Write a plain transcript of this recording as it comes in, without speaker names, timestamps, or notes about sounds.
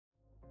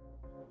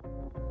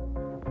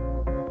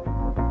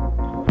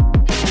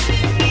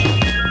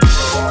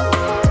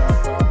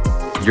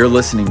You're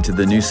listening to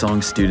the New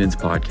Song Students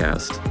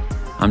Podcast.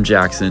 I'm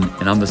Jackson,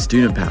 and I'm the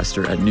student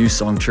pastor at New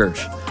Song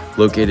Church,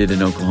 located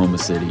in Oklahoma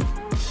City.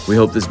 We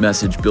hope this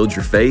message builds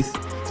your faith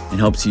and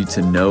helps you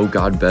to know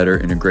God better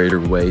in a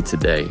greater way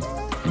today.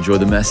 Enjoy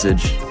the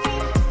message.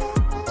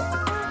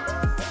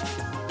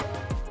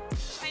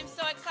 I'm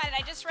so excited.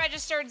 I just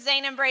registered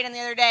Zane and Braden the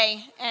other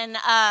day, and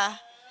I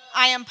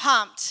am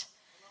pumped.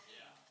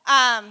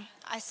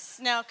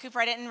 No, Cooper,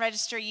 I didn't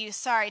register you.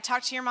 Sorry.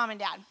 Talk to your mom and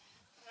dad.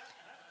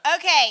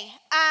 Okay.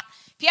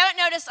 If you haven't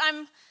noticed,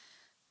 I'm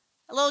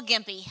a little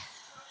gimpy.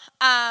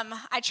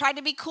 I tried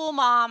to be cool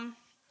mom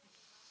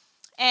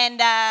and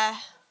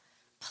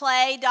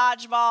play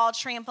dodgeball,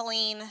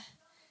 trampoline,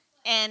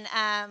 and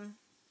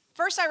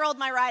first I rolled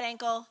my right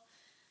ankle,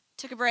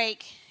 took a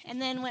break,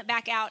 and then went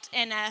back out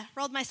and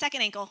rolled my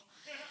second ankle.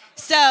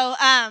 So,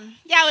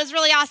 yeah, it was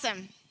really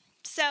awesome.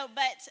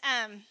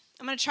 I'm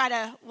going to try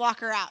to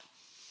walk her out.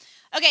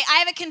 Okay, I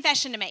have a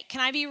confession to make.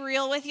 Can I be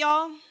real with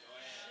y'all?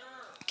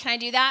 Can I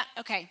do that?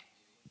 Okay.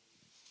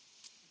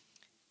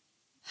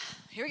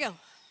 Here we go.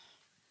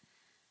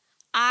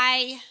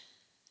 I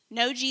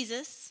know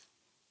Jesus.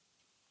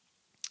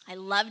 I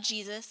love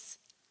Jesus.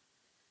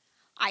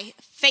 I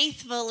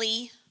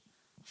faithfully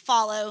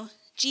follow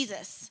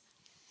Jesus.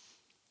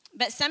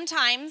 But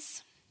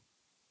sometimes,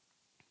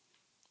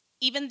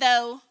 even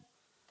though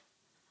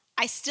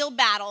I still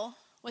battle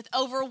with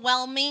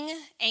overwhelming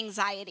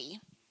anxiety.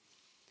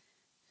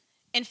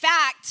 In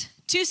fact,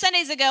 2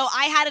 Sundays ago,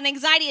 I had an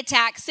anxiety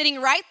attack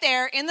sitting right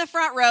there in the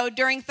front row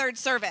during third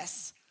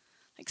service.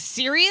 Like,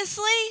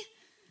 seriously?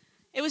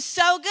 It was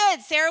so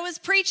good. Sarah was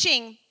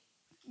preaching.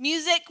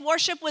 Music,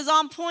 worship was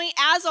on point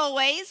as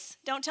always.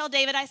 Don't tell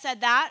David I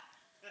said that.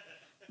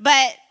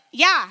 But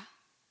yeah,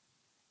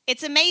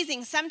 it's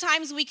amazing.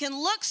 Sometimes we can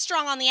look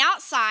strong on the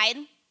outside,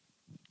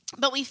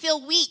 but we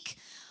feel weak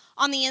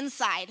on the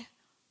inside.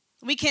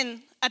 We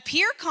can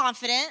appear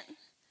confident,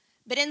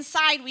 but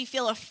inside we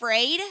feel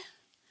afraid.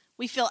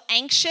 We feel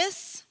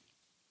anxious.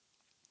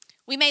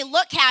 We may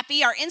look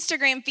happy. Our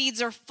Instagram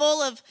feeds are full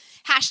of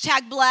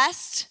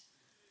 #blessed.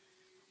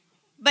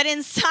 But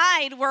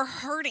inside, we're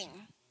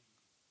hurting.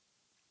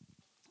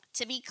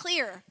 To be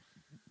clear,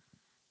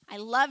 I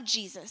love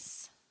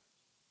Jesus.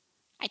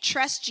 I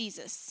trust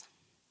Jesus.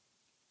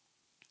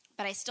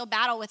 But I still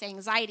battle with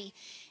anxiety.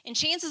 And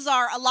chances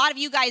are, a lot of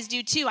you guys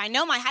do too. I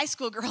know my high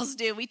school girls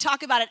do. We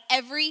talk about it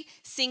every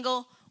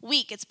single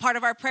week. It's part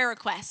of our prayer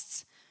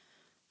requests.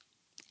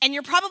 And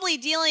you're probably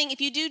dealing,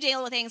 if you do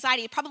deal with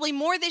anxiety, probably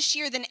more this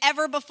year than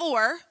ever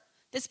before.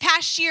 This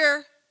past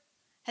year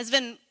has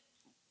been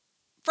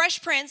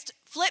Fresh Prince,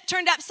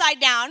 turned upside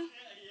down.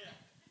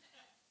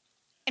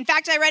 In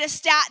fact, I read a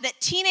stat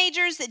that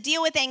teenagers that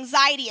deal with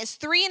anxiety is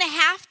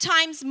 3.5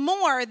 times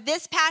more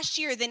this past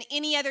year than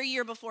any other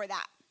year before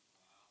that.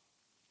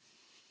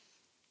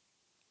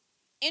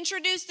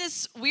 Introduce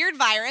this weird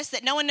virus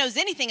that no one knows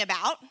anything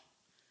about.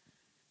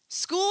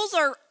 Schools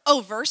are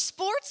over.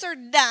 Sports are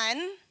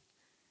done.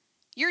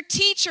 Your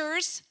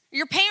teachers,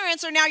 your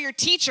parents are now your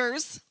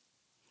teachers.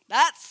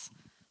 That's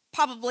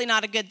probably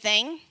not a good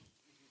thing.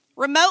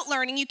 Remote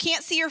learning, you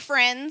can't see your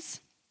friends.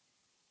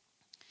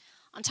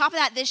 On top of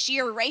that, this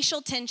year,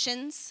 racial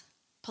tensions,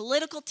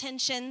 political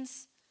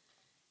tensions.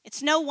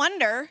 It's no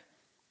wonder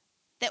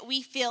that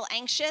we feel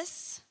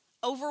anxious,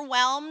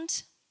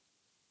 overwhelmed,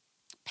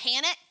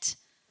 panicked,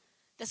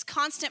 this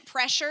constant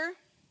pressure,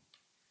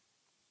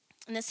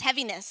 and this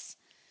heaviness.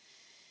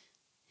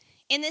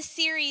 In this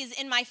series,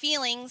 In My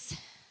Feelings,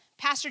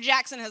 Pastor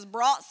Jackson has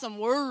brought some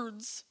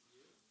words.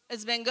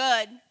 It's been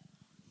good.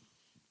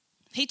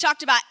 He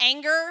talked about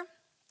anger.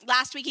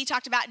 Last week, he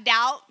talked about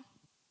doubt.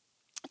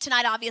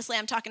 Tonight, obviously,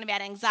 I'm talking about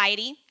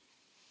anxiety.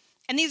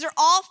 And these are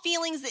all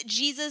feelings that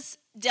Jesus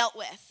dealt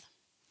with.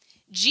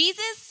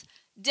 Jesus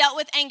dealt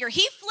with anger.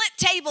 He flipped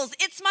tables.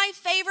 It's my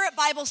favorite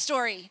Bible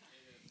story.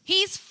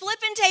 He's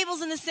flipping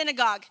tables in the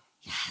synagogue.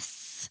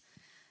 Yes,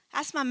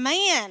 that's my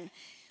man.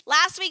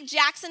 Last week,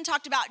 Jackson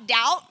talked about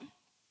doubt,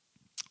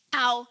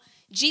 how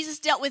Jesus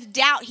dealt with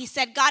doubt. He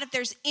said, God, if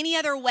there's any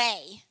other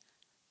way,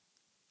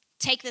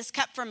 take this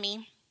cup from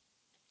me.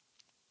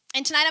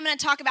 And tonight I'm going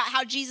to talk about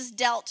how Jesus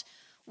dealt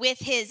with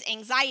his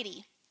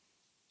anxiety.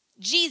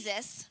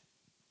 Jesus,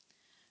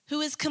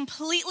 who is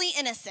completely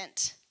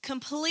innocent,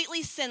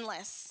 completely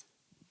sinless,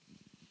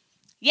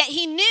 yet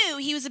he knew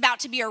he was about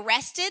to be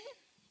arrested,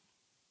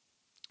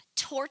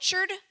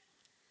 tortured,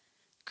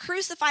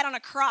 crucified on a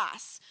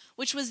cross,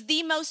 which was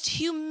the most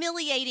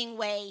humiliating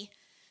way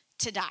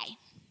to die.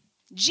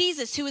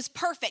 Jesus, who is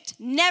perfect,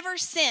 never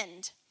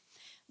sinned,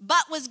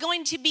 but was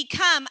going to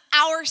become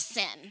our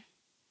sin.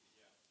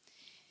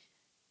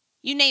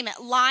 You name it,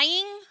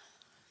 lying,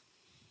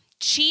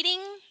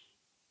 cheating,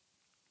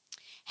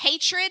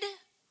 hatred,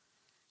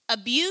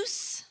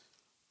 abuse,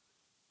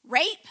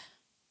 rape,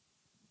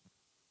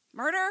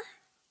 murder.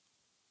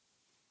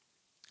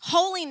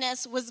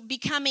 Holiness was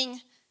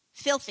becoming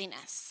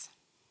filthiness.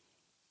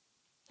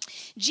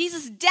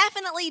 Jesus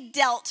definitely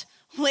dealt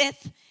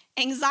with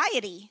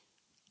anxiety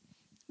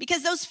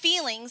because those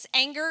feelings,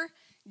 anger,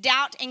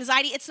 doubt,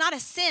 anxiety. It's not a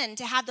sin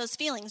to have those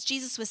feelings.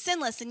 Jesus was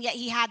sinless, and yet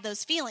he had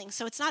those feelings.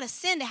 So it's not a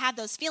sin to have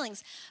those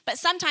feelings. But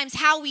sometimes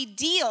how we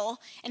deal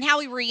and how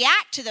we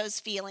react to those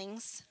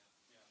feelings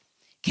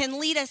can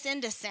lead us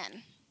into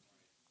sin.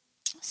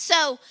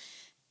 So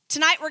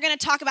tonight we're going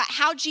to talk about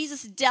how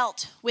Jesus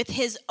dealt with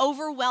his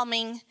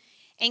overwhelming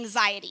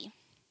anxiety.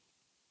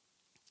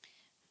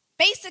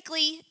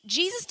 Basically,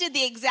 Jesus did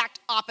the exact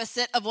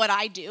opposite of what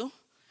I do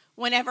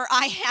whenever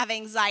I have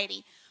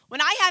anxiety.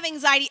 When I have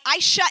anxiety, I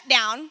shut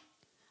down,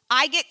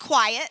 I get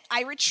quiet,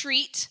 I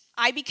retreat,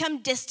 I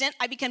become distant.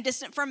 I become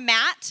distant from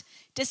Matt,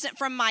 distant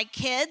from my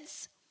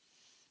kids.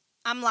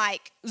 I'm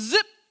like,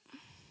 zip.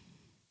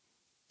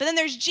 But then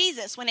there's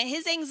Jesus. When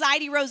his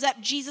anxiety rose up,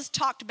 Jesus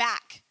talked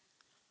back.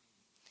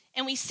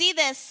 And we see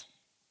this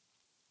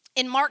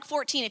in Mark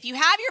 14. If you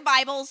have your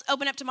Bibles,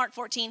 open up to Mark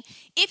 14.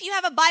 If you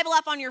have a Bible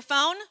app on your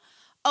phone,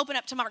 open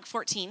up to Mark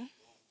 14.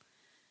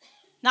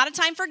 Not a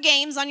time for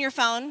games on your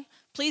phone.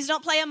 Please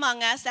don't play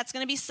Among Us. That's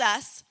going to be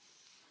sus.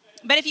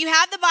 But if you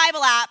have the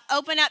Bible app,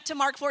 open up to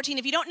Mark 14.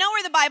 If you don't know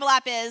where the Bible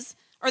app is,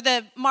 or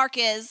the Mark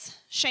is,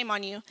 shame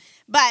on you.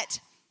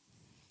 But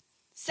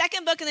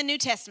second book in the New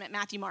Testament,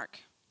 Matthew, Mark.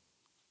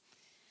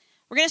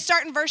 We're going to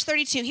start in verse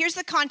 32. Here's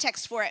the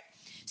context for it.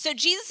 So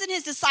Jesus and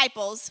his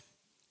disciples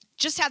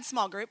just had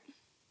small group.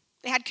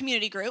 They had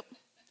community group.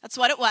 That's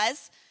what it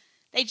was.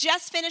 They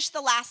just finished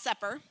the Last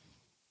Supper.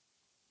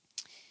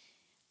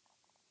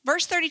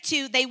 Verse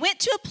 32, they went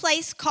to a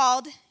place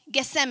called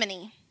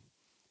Gethsemane.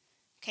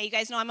 Okay, you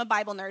guys know I'm a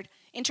Bible nerd.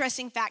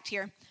 Interesting fact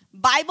here.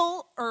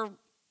 Bible or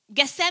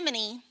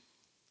Gethsemane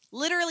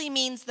literally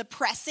means the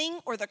pressing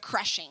or the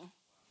crushing.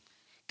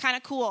 Kind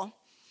of cool.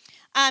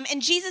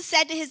 And Jesus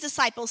said to his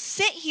disciples,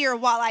 sit here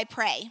while I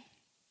pray.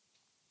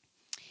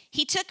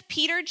 He took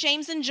Peter,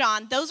 James, and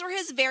John. Those were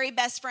his very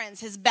best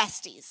friends, his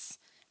besties.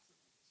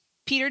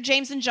 Peter,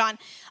 James, and John,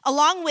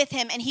 along with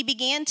him, and he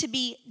began to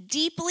be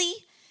deeply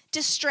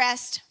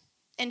distressed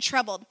and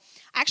troubled.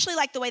 I actually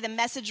like the way the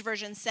Message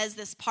version says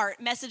this part.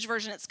 Message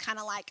version, it's kind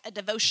of like a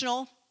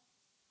devotional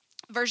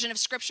version of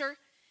Scripture.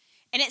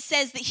 And it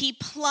says that he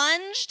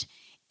plunged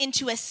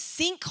into a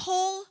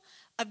sinkhole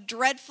of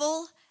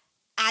dreadful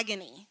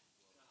agony.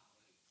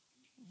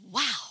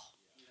 Wow.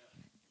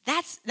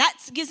 That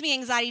gives me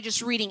anxiety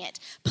just reading it.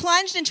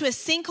 Plunged into a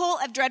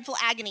sinkhole of dreadful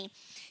agony.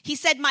 He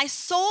said, my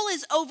soul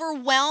is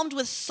overwhelmed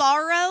with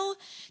sorrow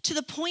to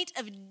the point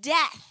of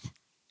death.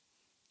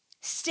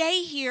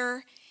 Stay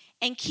here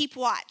and keep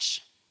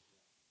watch.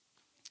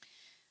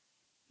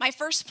 My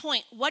first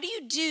point, what do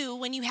you do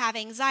when you have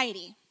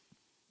anxiety?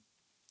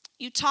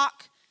 You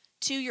talk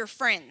to your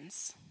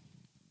friends.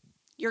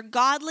 Your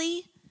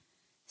godly,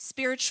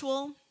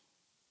 spiritual,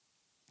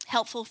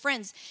 helpful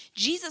friends.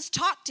 Jesus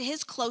talked to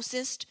his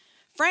closest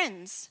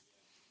friends.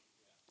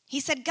 He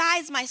said,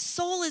 guys, my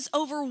soul is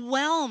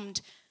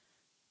overwhelmed.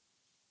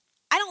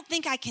 I don't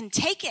think I can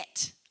take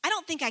it. I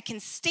don't think I can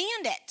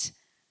stand it.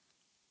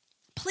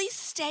 Please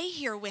stay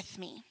here with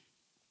me.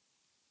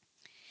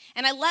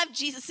 And I love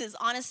Jesus'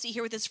 honesty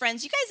here with his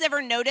friends. You guys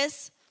ever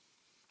notice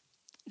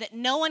that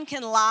no one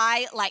can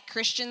lie like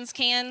Christians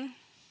can?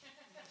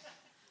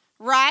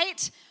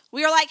 Right?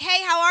 We are like,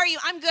 hey, how are you?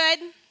 I'm good.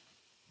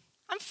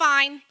 I'm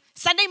fine.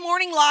 Sunday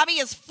morning lobby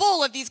is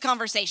full of these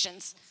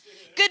conversations.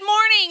 Good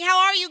morning. How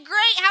are you?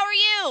 Great. How are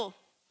you?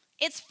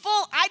 It's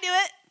full. I do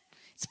it.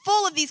 It's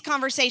full of these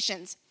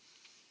conversations.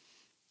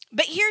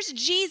 But here's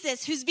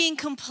Jesus who's being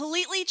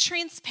completely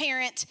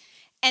transparent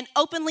and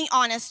openly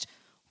honest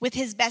with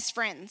his best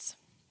friends.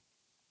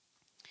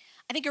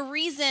 I think a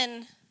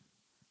reason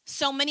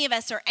so many of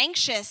us are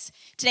anxious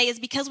today is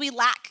because we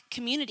lack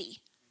community.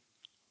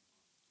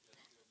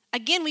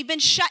 Again, we've been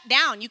shut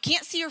down. You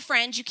can't see your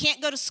friends. You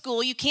can't go to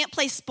school. You can't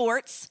play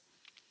sports.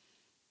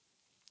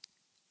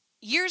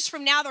 Years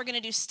from now, they're going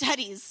to do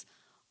studies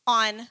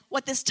on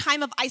what this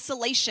time of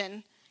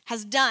isolation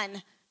has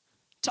done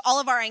to all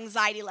of our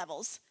anxiety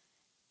levels.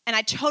 And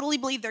I totally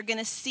believe they're going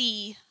to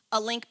see a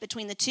link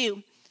between the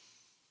two.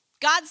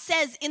 God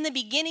says in the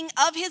beginning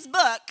of his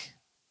book,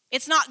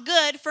 it's not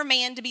good for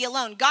man to be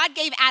alone. God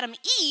gave Adam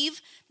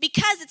Eve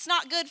because it's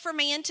not good for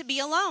man to be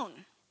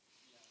alone.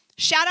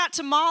 Shout out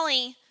to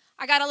Molly.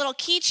 I got a little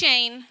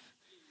keychain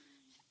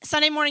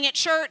Sunday morning at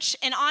church,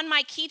 and on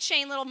my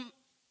keychain little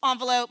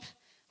envelope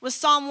was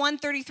Psalm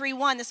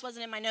 133:1. This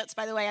wasn't in my notes,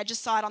 by the way. I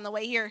just saw it on the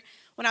way here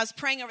when I was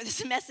praying over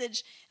this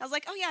message. I was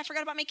like, oh yeah, I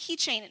forgot about my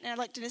keychain. And I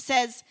looked and it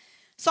says,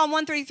 Psalm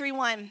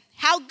 133:1.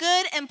 How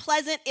good and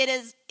pleasant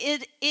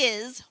it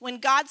is when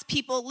God's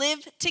people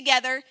live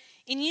together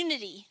in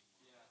unity.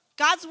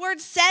 God's word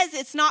says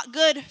it's not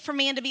good for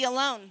man to be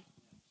alone.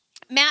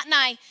 Matt and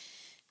I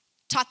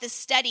taught this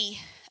study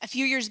a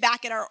few years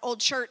back at our old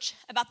church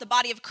about the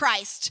body of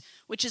Christ,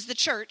 which is the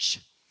church.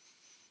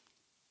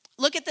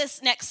 Look at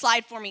this next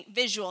slide for me.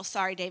 Visual.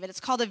 Sorry, David. It's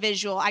called a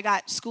visual. I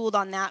got schooled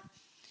on that.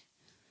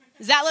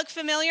 Does that look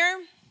familiar?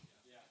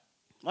 Yeah.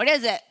 What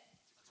is it?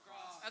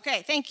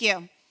 Okay, thank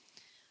you.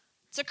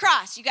 It's a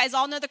cross. You guys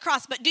all know the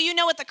cross, but do you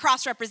know what the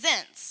cross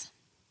represents?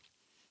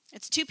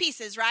 It's two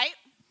pieces, right?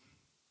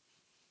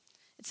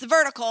 It's the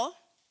vertical,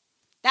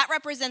 That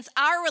represents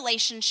our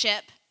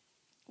relationship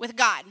with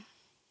God. And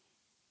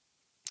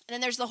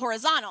then there's the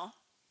horizontal.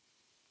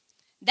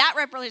 That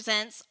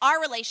represents our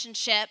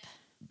relationship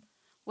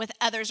with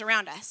others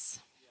around us.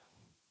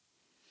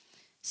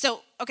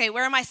 So, okay,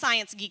 where are my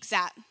science geeks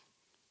at?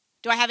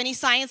 Do I have any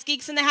science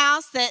geeks in the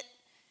house that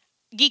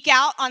geek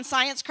out on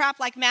science crap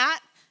like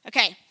Matt?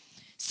 Okay,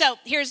 so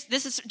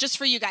this is just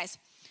for you guys.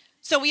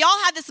 So we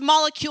all have this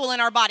molecule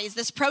in our bodies,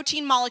 this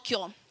protein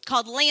molecule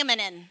called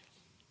laminin.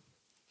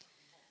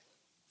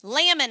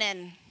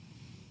 Laminin.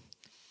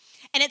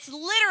 And it's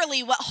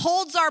literally what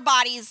holds our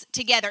bodies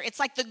together. It's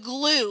like the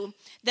glue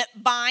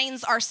that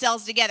binds our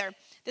cells together.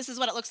 This is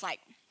what it looks like.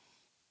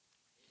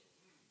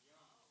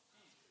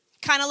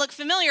 Kind of look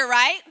familiar,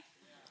 right?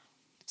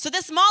 So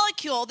this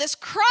molecule, this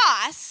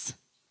cross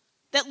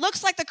that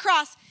looks like the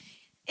cross,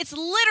 it's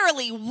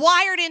literally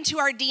wired into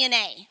our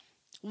DNA.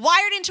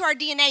 Wired into our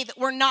DNA that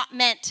we're not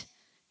meant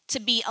to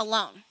be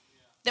alone.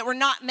 That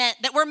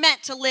we're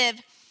meant to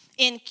live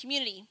in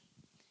community.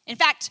 In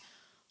fact,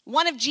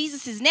 one of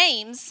Jesus'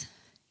 names,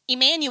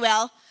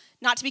 Emmanuel,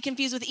 not to be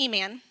confused with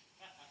Eman,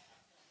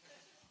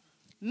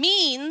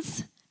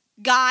 means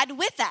God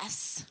with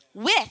us.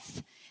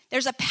 With.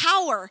 There's a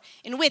power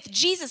in with.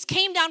 Jesus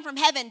came down from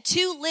heaven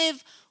to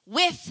live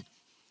with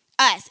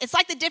us. It's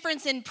like the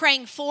difference in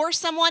praying for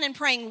someone and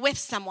praying with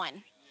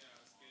someone.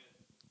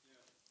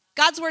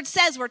 God's word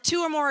says, where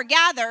two or more are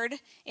gathered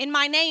in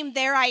my name,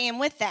 there I am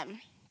with them.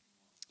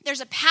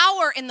 There's a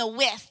power in the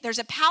with. There's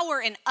a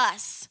power in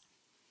us.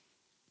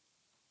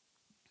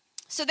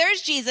 So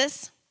there's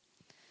Jesus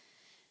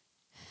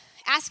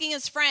asking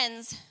his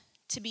friends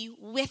to be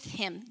with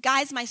him.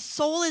 Guys, my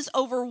soul is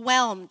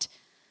overwhelmed.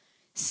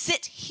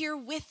 Sit here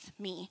with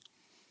me.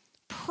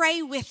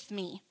 Pray with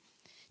me.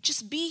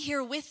 Just be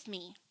here with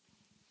me.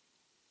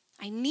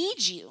 I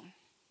need you.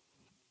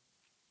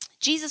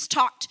 Jesus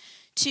talked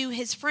to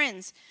his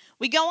friends.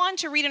 We go on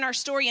to read in our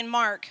story in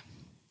Mark.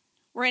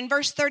 We're in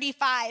verse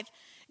 35.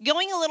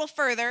 Going a little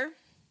further,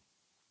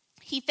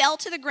 he fell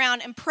to the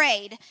ground and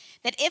prayed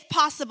that if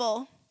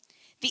possible,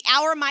 the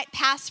hour might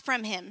pass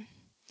from him.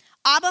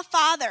 Abba,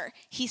 Father,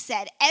 he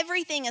said,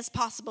 everything is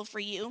possible for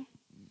you.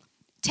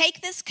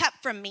 Take this cup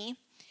from me,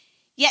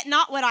 yet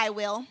not what I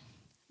will,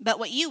 but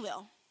what you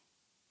will.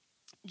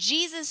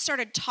 Jesus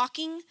started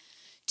talking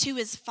to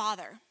his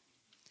Father.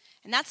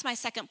 And that's my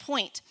second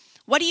point.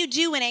 What do you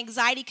do when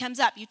anxiety comes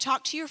up? You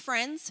talk to your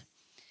friends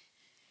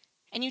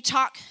and you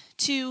talk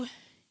to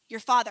your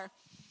Father.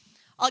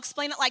 I'll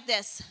explain it like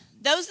this.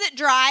 Those that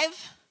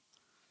drive,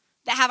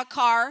 that have a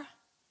car,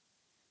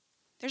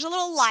 there's a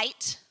little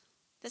light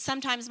that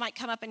sometimes might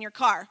come up in your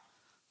car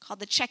called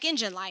the check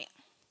engine light.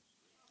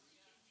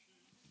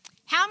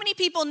 How many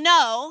people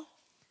know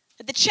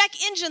that the check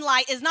engine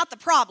light is not the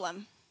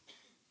problem?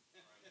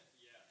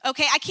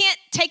 Okay, I can't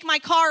take my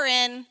car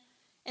in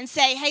and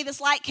say, hey,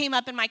 this light came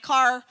up in my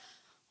car.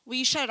 Will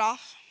you shut it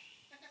off?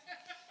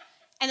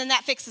 And then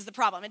that fixes the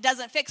problem. It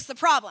doesn't fix the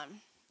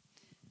problem.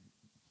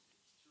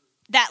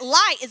 That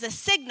light is a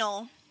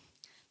signal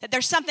that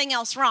there's something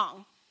else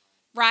wrong,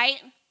 right?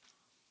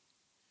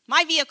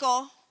 My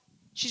vehicle,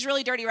 she's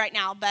really dirty right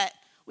now, but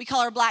we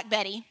call her Black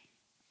Betty.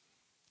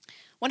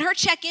 When her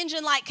check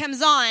engine light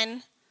comes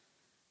on,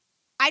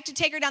 I have to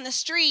take her down the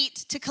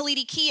street to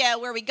Kalidi Kia,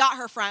 where we got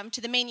her from,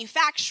 to the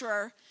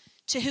manufacturer,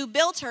 to who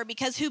built her,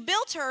 because who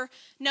built her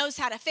knows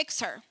how to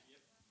fix her.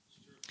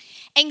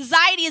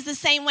 Anxiety is the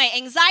same way.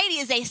 Anxiety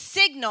is a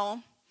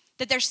signal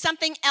that there's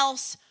something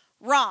else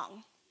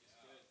wrong.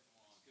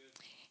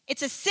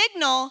 It's a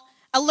signal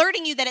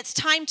alerting you that it's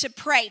time to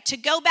pray, to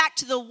go back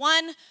to the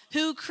one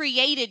who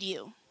created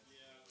you.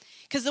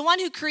 Because the one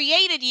who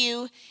created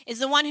you is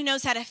the one who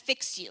knows how to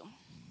fix you.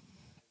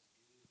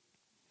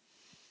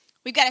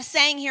 We've got a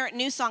saying here at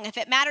New Song, if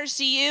it matters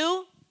to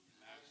you.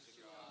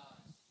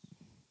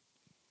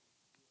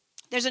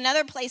 There's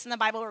another place in the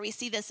Bible where we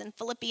see this in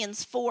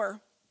Philippians 4.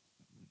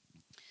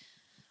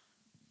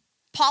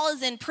 Paul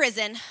is in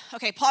prison.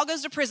 Okay, Paul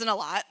goes to prison a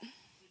lot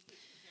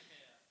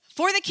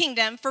for the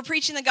kingdom, for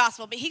preaching the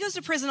gospel, but he goes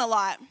to prison a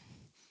lot.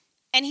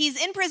 And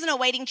he's in prison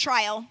awaiting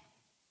trial.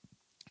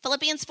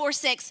 Philippians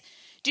 4:6,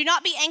 do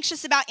not be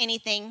anxious about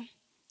anything,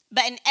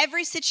 but in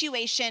every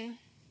situation,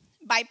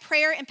 by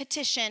prayer and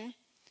petition,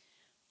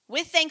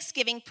 with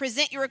thanksgiving,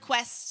 present your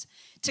requests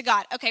to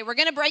God. Okay, we're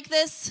going to break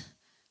this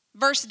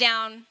verse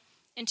down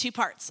in two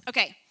parts.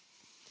 Okay,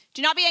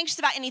 do not be anxious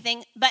about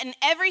anything, but in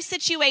every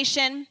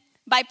situation,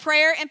 by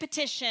prayer and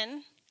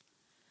petition.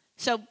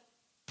 So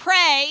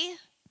pray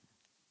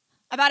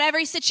about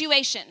every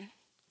situation.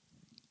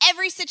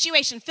 Every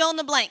situation, fill in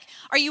the blank.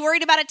 Are you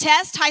worried about a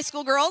test, high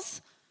school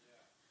girls?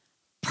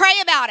 Pray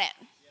about it.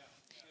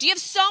 Do you have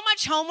so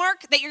much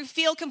homework that you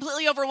feel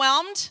completely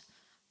overwhelmed?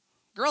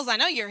 Girls, I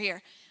know you're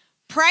here.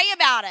 Pray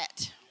about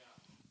it.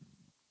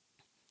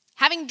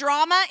 Having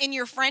drama in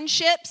your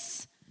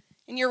friendships,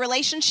 in your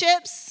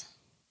relationships,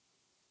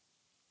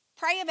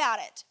 pray about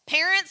it.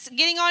 Parents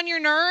getting on your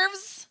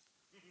nerves,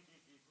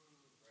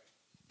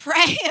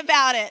 pray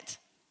about it.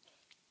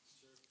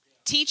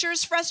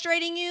 Teachers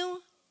frustrating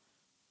you,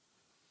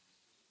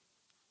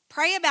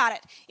 Pray about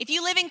it. If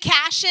you live in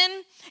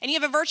Cashin and you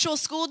have a virtual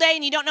school day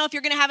and you don't know if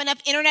you're going to have enough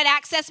internet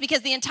access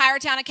because the entire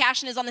town of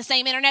Cashin is on the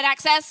same internet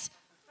access,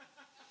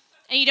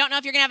 and you don't know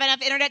if you're going to have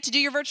enough internet to do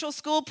your virtual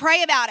school,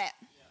 pray about it.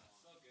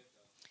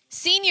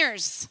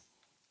 Seniors,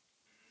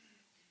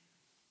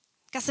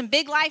 got some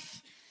big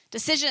life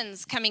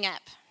decisions coming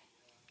up.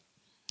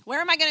 Where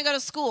am I going to go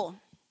to school?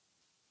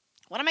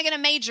 What am I going to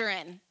major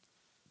in?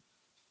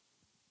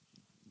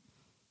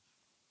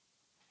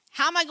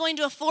 How am I going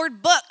to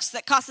afford books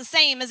that cost the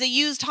same as a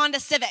used Honda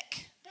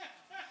Civic?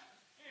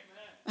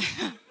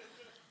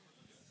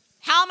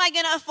 How am I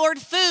going to afford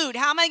food?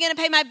 How am I going to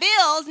pay my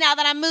bills now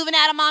that I'm moving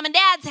out of mom and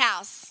dad's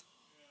house?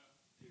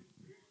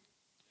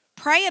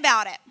 Pray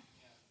about it.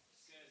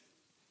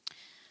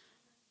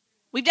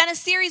 We've done a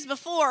series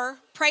before,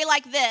 Pray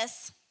Like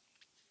This,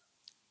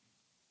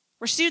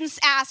 where students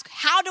ask,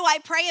 how do I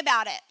pray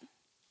about it?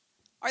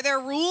 Are there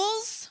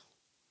rules?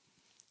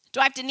 Do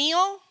I have to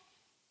kneel?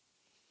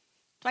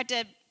 Do I have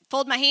to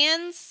fold my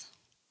hands?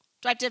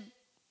 Do I have to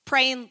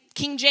pray in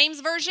King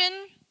James Version?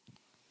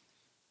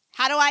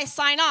 How do I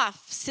sign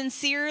off?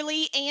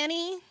 Sincerely,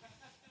 Annie.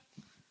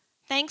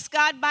 Thanks,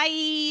 God,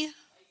 bye.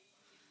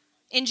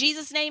 In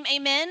Jesus' name,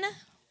 amen.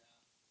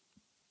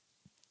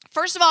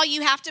 First of all,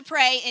 you have to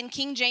pray in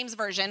King James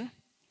Version.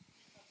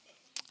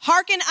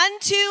 Hearken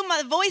unto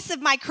the voice of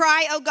my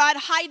cry, O God,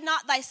 hide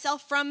not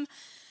thyself from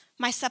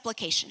my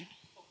supplication.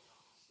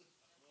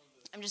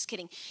 I'm just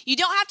kidding. You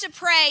don't have to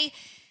pray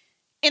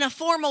in a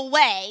formal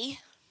way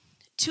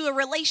to a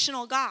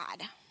relational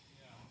God.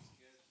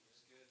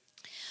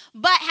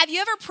 But have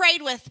you ever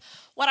prayed with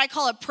what I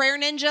call a prayer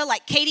ninja,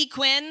 like Katie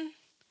Quinn?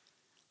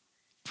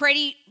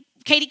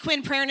 Katie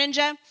Quinn prayer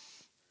ninja.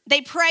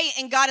 They pray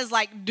and God is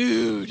like,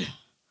 dude,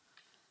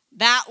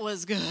 that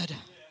was good.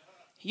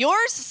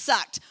 Yours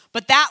sucked,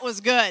 but that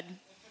was good.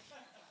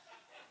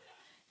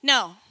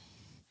 No.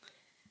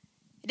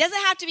 It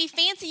doesn't have to be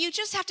fancy. You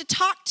just have to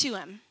talk to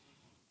him.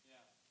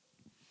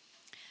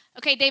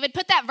 Okay, David,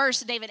 put that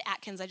verse. David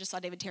Atkins. I just saw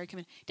David Terry come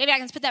in. David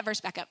Atkins, put that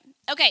verse back up.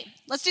 Okay,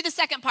 let's do the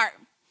second part.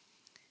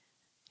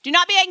 Do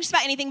not be anxious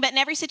about anything, but in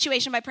every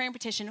situation by prayer and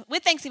petition,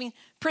 with thanksgiving,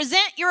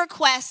 present your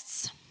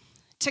requests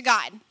to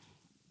God.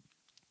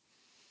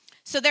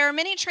 So there are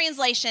many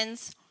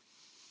translations,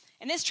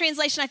 and this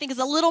translation I think is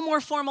a little more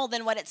formal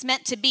than what it's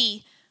meant to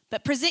be,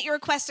 but present your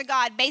request to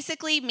God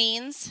basically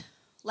means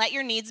let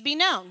your needs be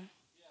known.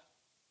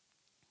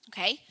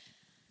 Okay,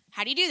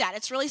 how do you do that?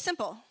 It's really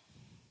simple.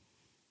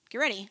 Get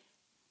ready.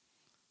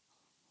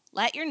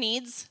 Let your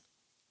needs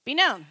be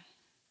known.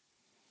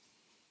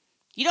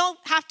 You don't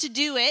have to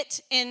do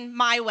it in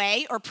my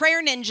way or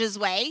Prayer Ninja's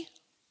way.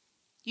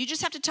 You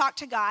just have to talk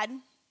to God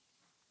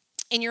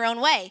in your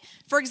own way.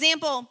 For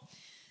example,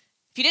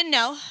 if you didn't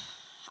know,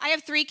 I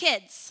have 3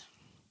 kids.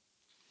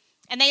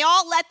 And they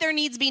all let their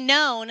needs be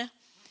known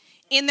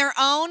in their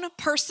own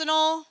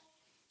personal,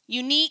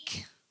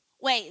 unique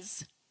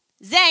ways.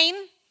 Zane,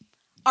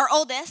 our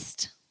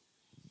oldest,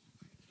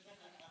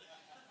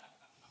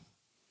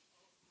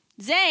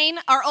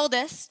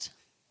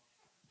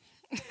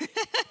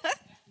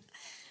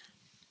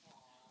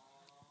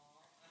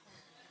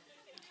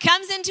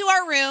 comes into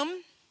our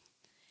room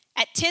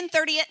at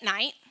 10:30 at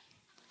night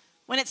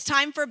when it's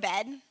time for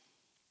bed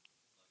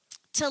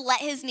to let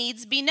his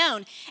needs be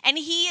known. And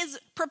he is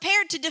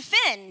prepared to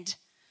defend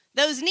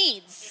those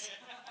needs.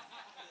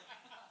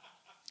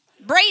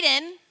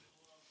 Brayden,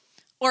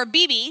 or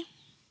BB,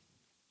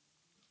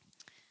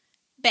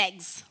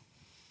 begs.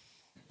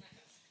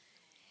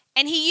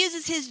 And he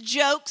uses his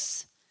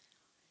jokes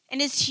and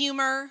his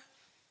humor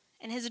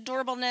and his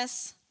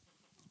adorableness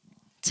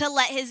to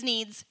let his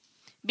needs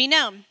be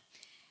known.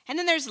 And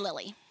then there's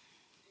Lily.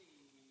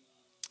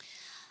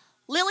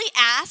 Lily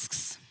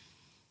asks,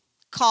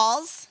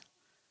 calls,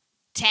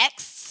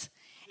 texts,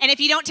 and if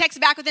you don't text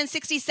back within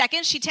 60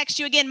 seconds, she texts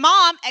you again,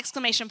 Mom,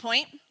 exclamation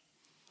point.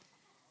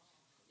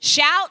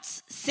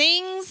 Shouts,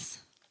 sings,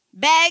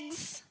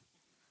 begs.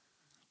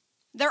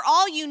 They're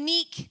all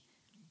unique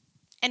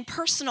and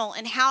personal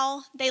in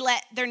how they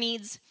let their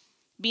needs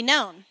be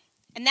known.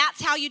 And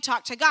that's how you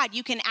talk to God.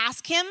 You can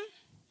ask him.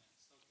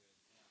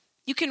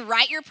 You can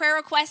write your prayer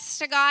requests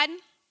to God.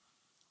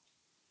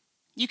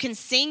 You can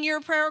sing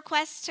your prayer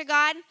requests to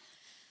God.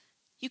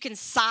 You can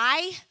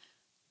sigh.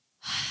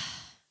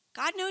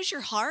 God knows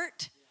your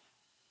heart.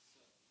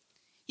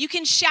 You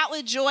can shout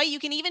with joy. You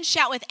can even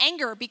shout with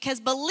anger because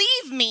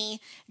believe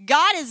me,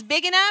 God is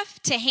big enough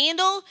to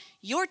handle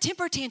your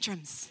temper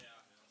tantrums.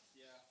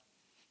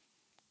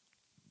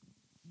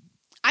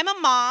 I'm a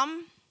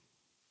mom,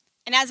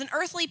 and as an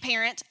earthly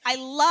parent, I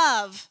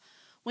love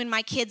when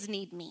my kids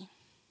need me.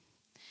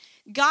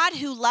 God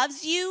who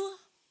loves you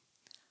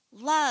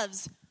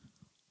loves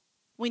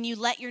when you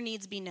let your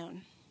needs be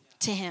known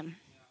to him.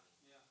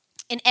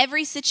 In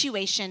every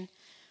situation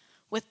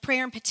with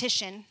prayer and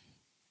petition,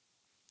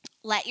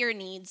 let your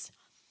needs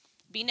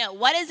be known.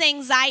 What is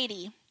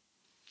anxiety?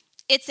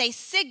 It's a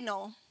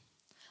signal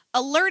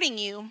alerting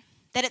you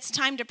that it's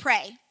time to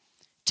pray.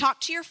 Talk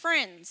to your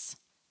friends.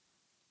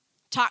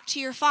 Talk to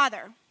your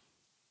father.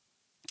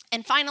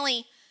 And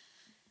finally,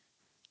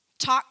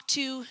 talk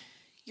to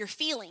your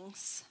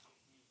feelings.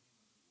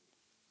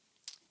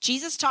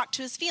 Jesus talked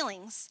to his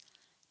feelings.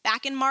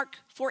 Back in Mark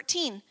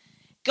 14,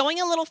 going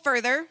a little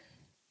further,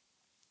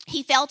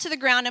 he fell to the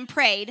ground and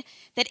prayed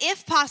that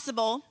if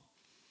possible,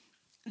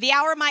 the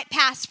hour might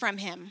pass from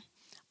him.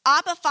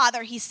 Abba,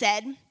 Father, he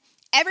said,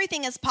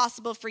 everything is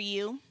possible for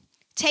you.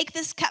 Take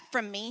this cup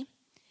from me,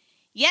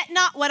 yet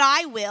not what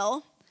I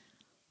will,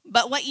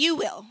 but what you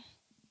will.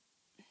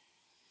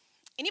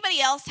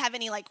 Anybody else have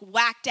any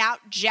whacked out,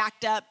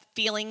 jacked up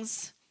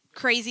feelings,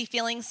 crazy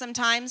feelings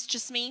sometimes?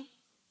 Just me?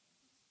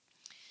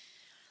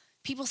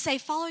 People say,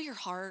 follow your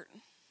heart.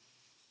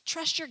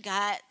 Trust your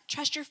gut.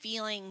 Trust your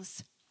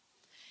feelings.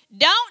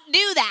 Don't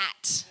do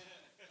that.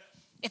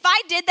 If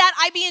I did that,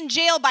 I'd be in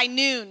jail by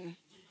noon.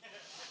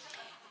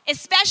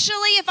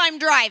 Especially if I'm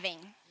driving.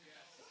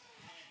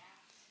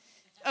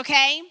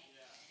 Okay?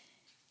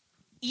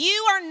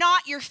 You are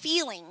not your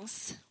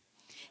feelings.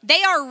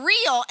 They are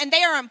real and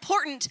they are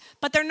important,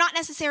 but they're not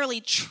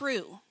necessarily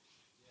true.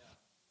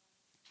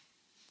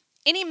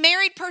 Any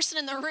married person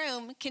in the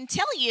room can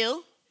tell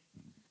you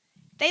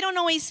they don't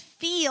always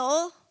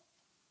feel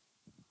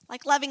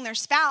like loving their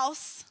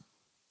spouse.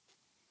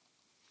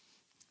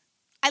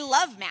 I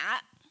love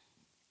Matt,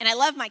 and I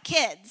love my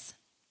kids,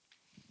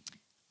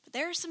 but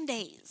there are some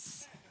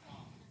days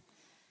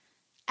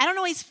I don't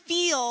always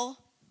feel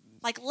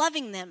like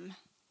loving them,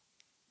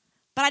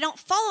 but I don't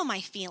follow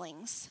my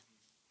feelings.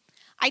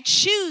 I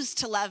choose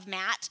to love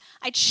Matt.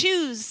 I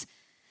choose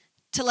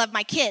to love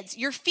my kids.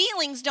 Your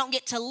feelings don't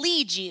get to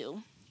lead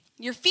you.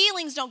 Your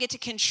feelings don't get to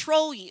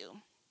control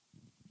you.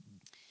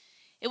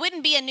 It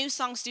wouldn't be a New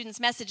Song Students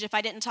message if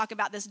I didn't talk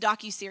about this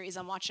docuseries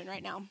I'm watching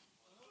right now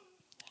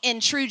in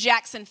true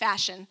Jackson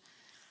fashion.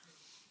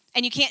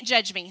 And you can't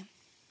judge me.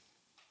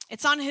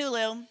 It's on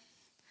Hulu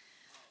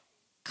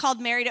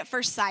called Married at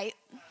First Sight.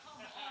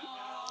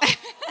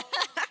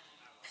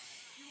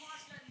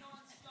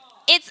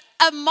 It's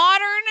a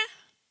modern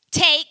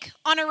take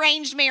on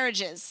arranged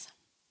marriages.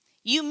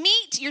 You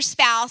meet your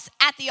spouse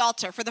at the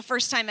altar for the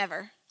first time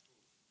ever.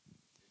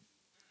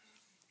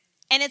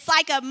 And it's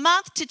like a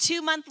month to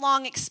 2 month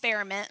long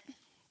experiment.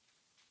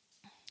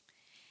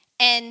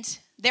 And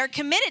they're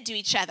committed to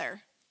each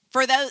other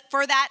for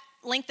that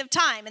length of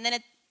time. And then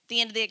at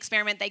the end of the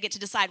experiment, they get to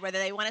decide whether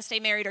they want to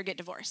stay married or get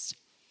divorced.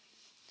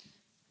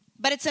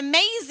 But it's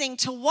amazing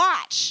to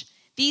watch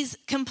these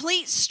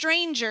complete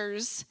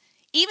strangers,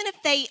 even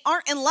if they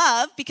aren't in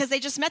love because they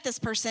just met this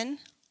person,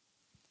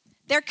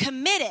 they're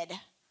committed.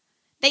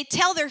 They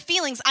tell their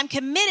feelings, I'm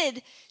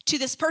committed to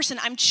this person.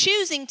 I'm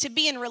choosing to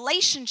be in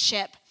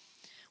relationship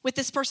with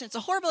this person. It's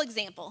a horrible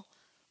example,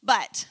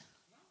 but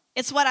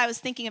it's what I was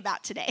thinking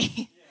about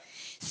today.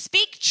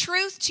 Speak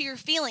truth to your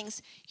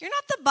feelings. You're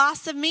not the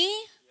boss of me.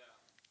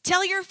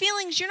 Tell your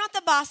feelings, you're not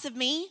the boss of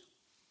me.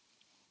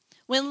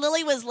 When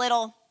Lily was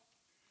little,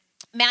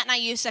 Matt and I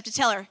used to have to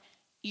tell her,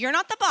 you're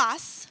not the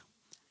boss,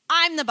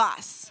 I'm the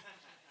boss.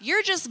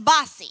 You're just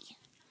bossy.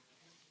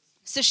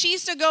 So she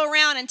used to go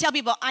around and tell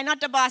people, I'm not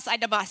the boss, I'm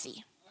the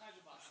bossy.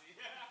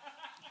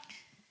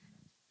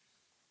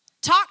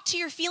 Talk to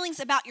your feelings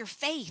about your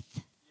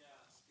faith.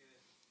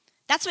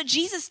 That's what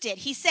Jesus did.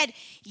 He said,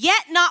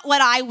 yet not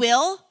what I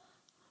will,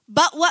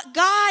 but what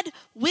God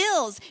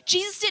wills.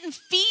 Jesus didn't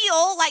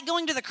feel like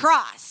going to the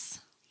cross.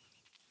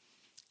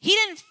 He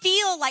didn't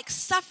feel like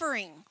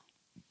suffering.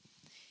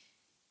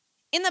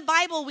 In the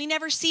Bible, we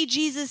never see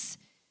Jesus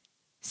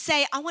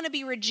say, I want to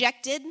be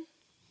rejected.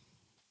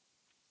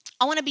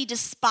 I want to be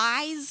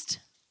despised.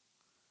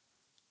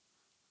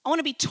 I want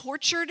to be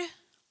tortured,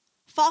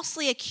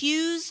 falsely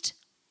accused,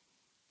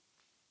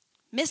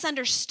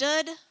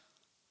 misunderstood,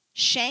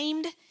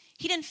 shamed.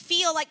 He didn't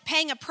feel like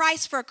paying a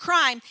price for a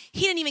crime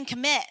he didn't even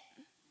commit.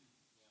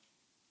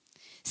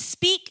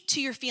 Speak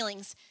to your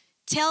feelings.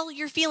 Tell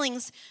your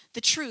feelings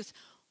the truth.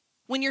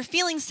 When your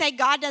feelings say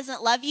God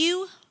doesn't love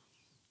you,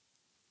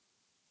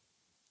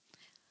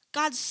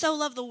 God so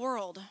loved the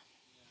world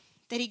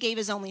that he gave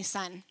his only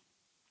son.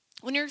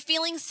 When your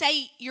feelings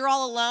say you're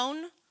all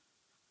alone,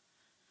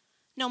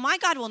 no, my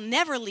God will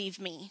never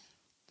leave me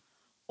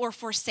or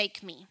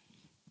forsake me.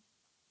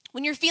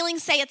 When your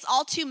feelings say it's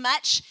all too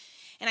much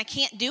and I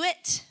can't do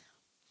it,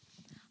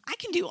 I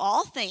can do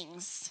all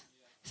things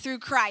through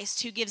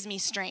Christ who gives me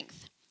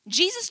strength.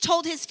 Jesus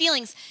told his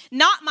feelings,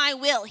 not my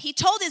will. He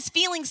told his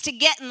feelings to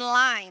get in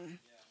line.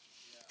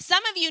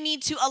 Some of you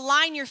need to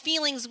align your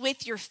feelings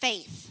with your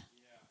faith.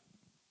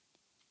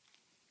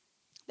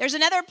 There's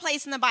another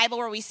place in the Bible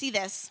where we see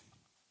this.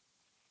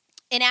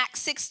 In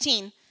Acts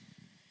 16,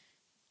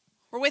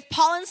 we're with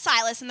Paul and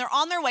Silas, and they're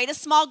on their way to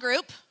small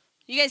group.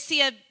 You guys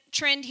see a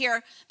trend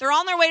here. They're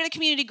on their way to the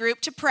community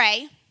group to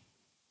pray.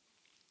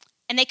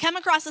 And they come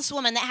across this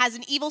woman that has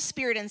an evil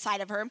spirit inside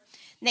of her. And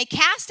they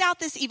cast out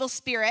this evil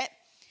spirit,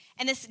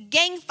 and this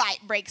gang fight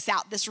breaks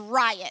out, this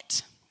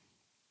riot.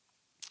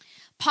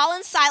 Paul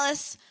and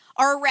Silas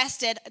are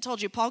arrested. I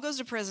told you, Paul goes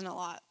to prison a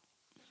lot.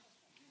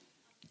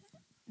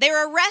 They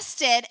were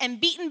arrested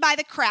and beaten by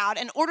the crowd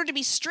and ordered to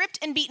be stripped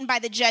and beaten by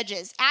the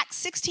judges.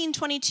 Acts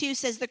 16:22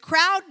 says, the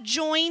crowd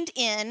joined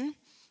in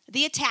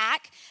the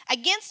attack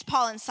against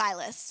Paul and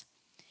Silas,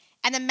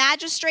 and the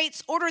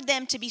magistrates ordered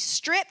them to be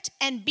stripped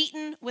and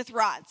beaten with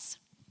rods.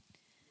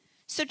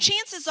 So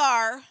chances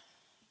are,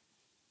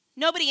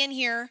 nobody in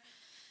here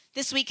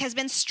this week has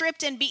been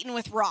stripped and beaten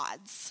with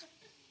rods.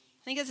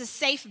 I think it's a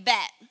safe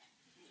bet.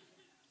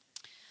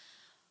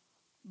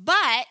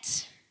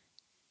 But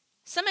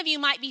some of you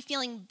might be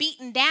feeling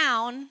beaten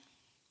down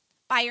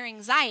by your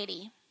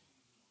anxiety.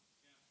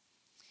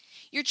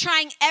 You're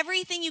trying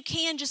everything you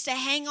can just to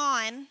hang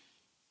on,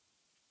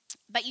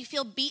 but you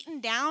feel beaten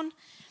down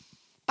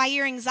by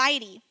your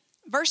anxiety.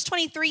 Verse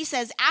 23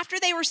 says, after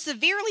they were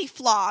severely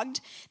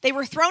flogged, they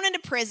were thrown into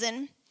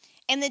prison,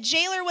 and the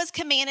jailer was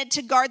commanded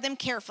to guard them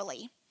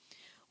carefully.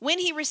 When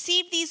he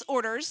received these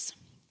orders,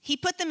 he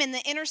put them in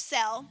the inner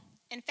cell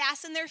and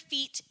fastened their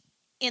feet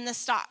in the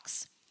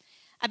stocks.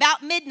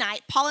 About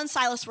midnight, Paul and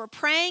Silas were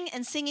praying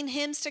and singing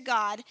hymns to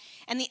God,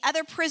 and the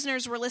other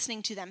prisoners were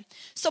listening to them.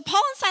 So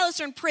Paul and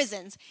Silas are in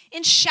prisons,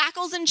 in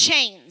shackles and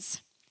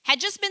chains, had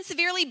just been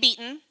severely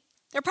beaten.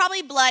 They're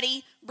probably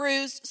bloody,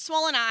 bruised,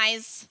 swollen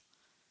eyes.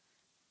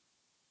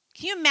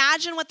 Can you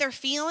imagine what they're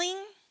feeling?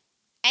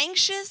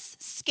 Anxious,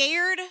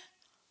 scared,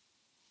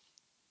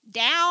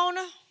 down.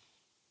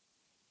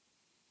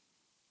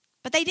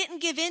 But they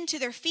didn't give in to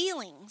their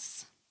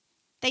feelings.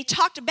 They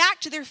talked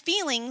back to their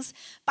feelings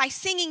by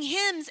singing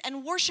hymns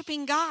and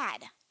worshiping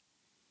God.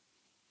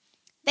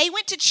 They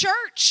went to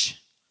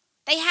church.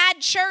 They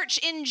had church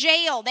in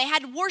jail. They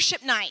had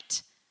worship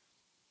night.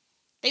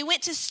 They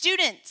went to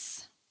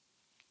students,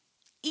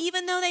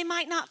 even though they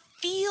might not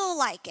feel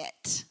like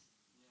it.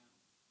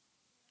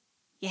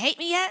 You hate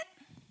me yet?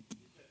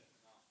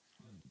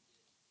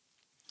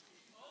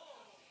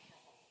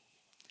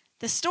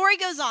 The story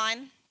goes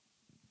on.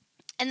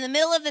 In the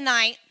middle of the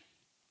night,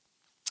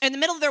 in the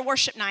middle of their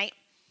worship night,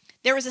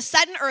 there was a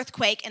sudden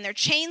earthquake, and their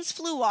chains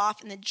flew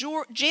off, and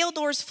the jail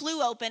doors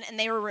flew open, and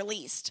they were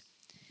released.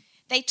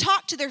 They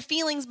talked to their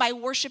feelings by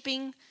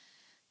worshiping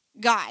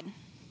God.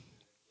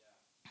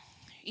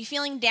 Are you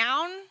feeling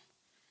down,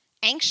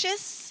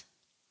 anxious,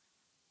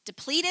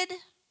 depleted,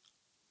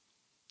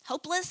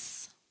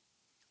 hopeless,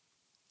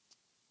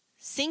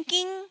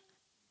 sinking,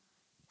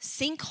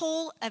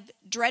 sinkhole of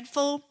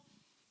dreadful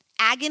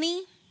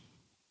agony?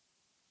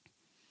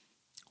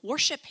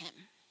 Worship him.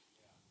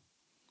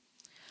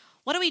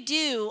 What do we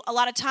do a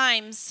lot of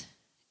times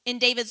in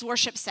David's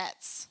worship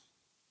sets?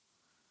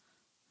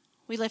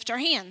 We lift our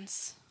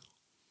hands.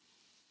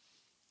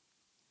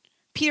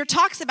 Peter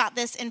talks about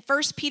this in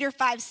 1 Peter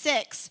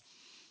 5:6.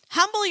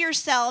 Humble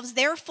yourselves,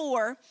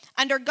 therefore,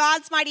 under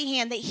God's mighty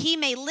hand, that he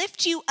may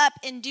lift you up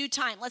in due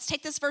time. Let's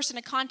take this verse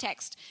into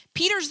context.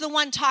 Peter's the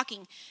one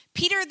talking.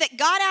 Peter that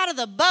got out of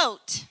the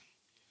boat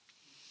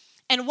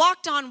and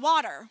walked on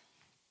water.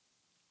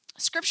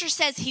 Scripture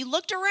says he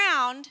looked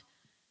around,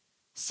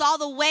 saw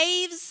the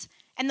waves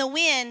and the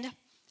wind,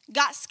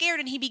 got scared,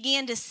 and he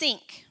began to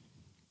sink.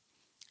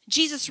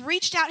 Jesus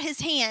reached out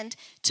his hand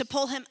to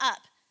pull him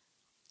up.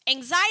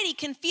 Anxiety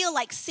can feel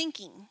like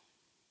sinking.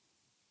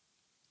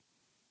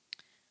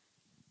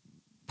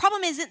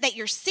 Problem isn't that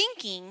you're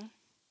sinking.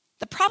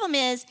 The problem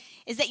is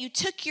that you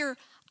took your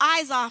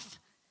eyes off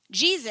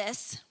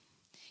Jesus.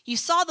 You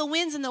saw the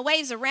winds and the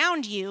waves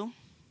around you,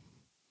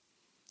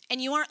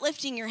 and you aren't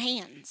lifting your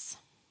hands.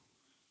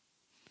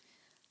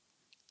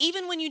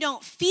 Even when you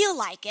don't feel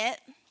like it,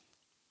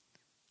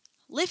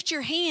 lift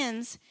your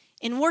hands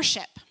in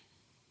worship.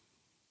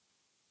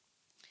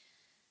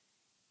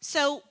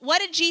 So, what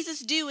did Jesus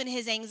do in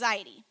his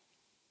anxiety?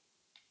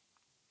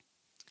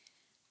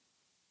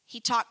 He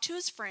talked to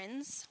his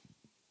friends,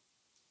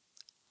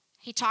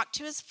 he talked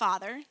to his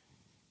Father,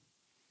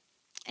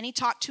 and he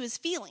talked to his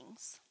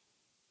feelings.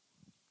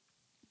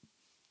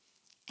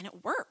 And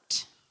it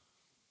worked.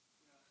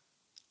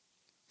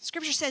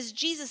 Scripture says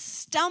Jesus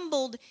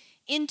stumbled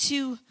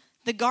into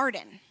the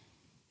garden,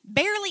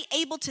 barely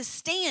able to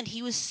stand.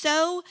 He was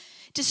so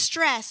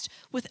distressed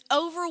with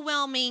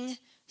overwhelming,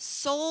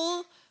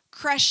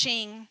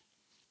 soul-crushing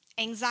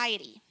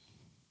anxiety.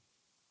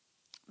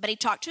 But he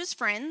talked to his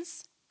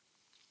friends,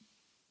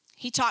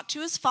 he talked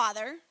to his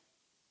Father,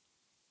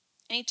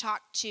 and he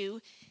talked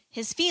to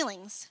his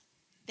feelings.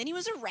 Then he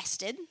was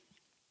arrested.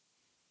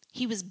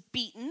 He was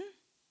beaten.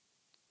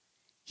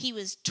 He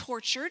was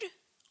tortured.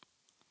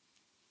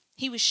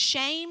 He was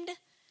shamed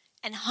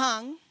and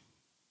hung.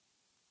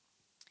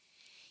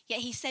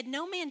 Yet he said,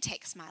 "No man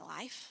takes my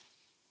life."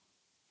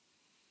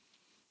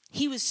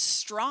 He was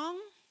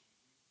strong.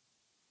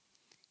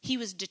 He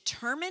was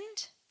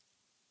determined.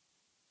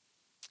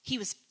 He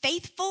was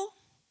faithful.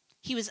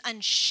 He was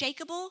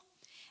unshakable.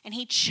 And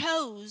he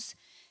chose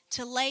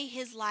to lay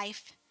his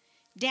life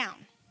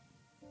down.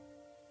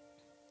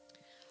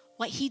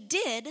 What he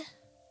did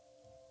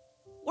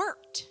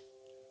worked.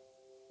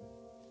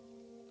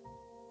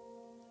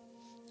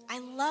 I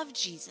love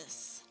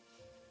Jesus.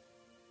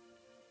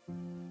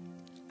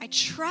 I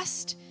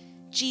trust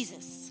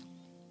Jesus.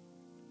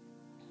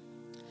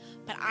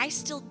 But I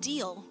still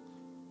deal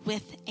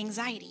with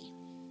anxiety.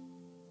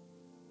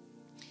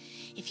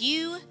 If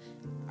you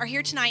are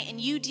here tonight and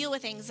you deal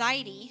with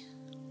anxiety,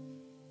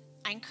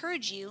 I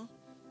encourage you,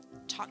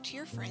 talk to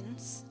your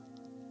friends,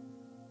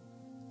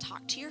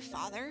 talk to your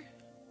father,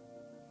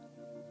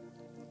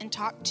 and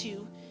talk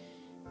to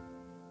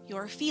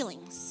your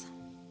feelings.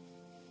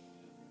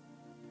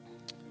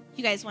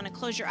 You guys want to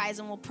close your eyes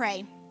and we'll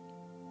pray.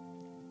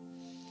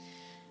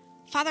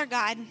 Father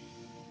God,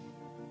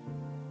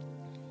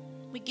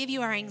 we give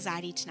you our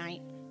anxiety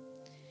tonight.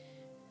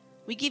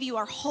 We give you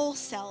our whole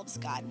selves,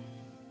 God.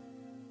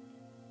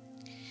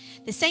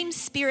 The same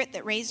Spirit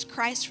that raised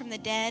Christ from the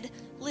dead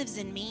lives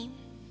in me.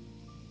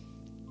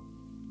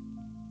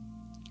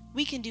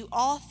 We can do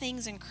all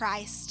things in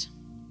Christ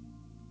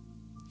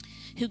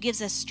who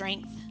gives us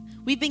strength.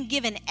 We've been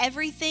given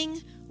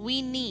everything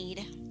we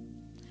need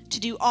to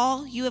do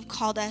all you have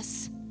called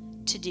us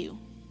to do.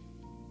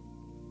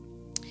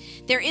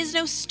 There is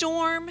no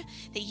storm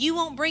that you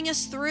won't bring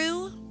us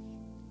through.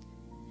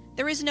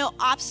 There is no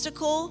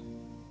obstacle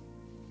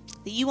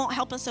that you won't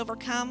help us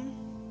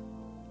overcome.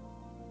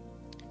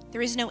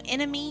 There is no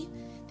enemy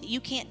that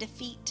you can't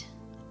defeat.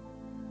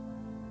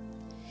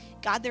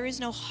 God, there is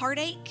no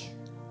heartache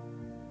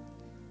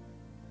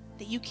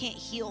that you can't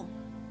heal.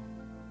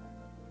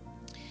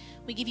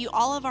 We give you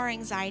all of our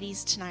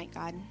anxieties tonight,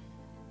 God.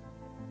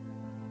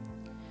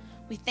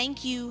 We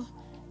thank you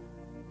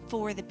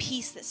for the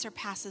peace that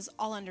surpasses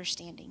all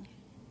understanding.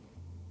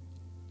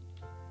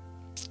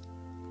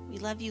 We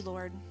love you,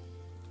 Lord.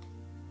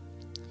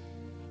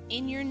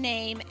 In your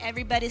name,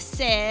 everybody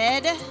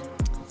said,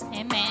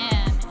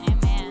 Amen.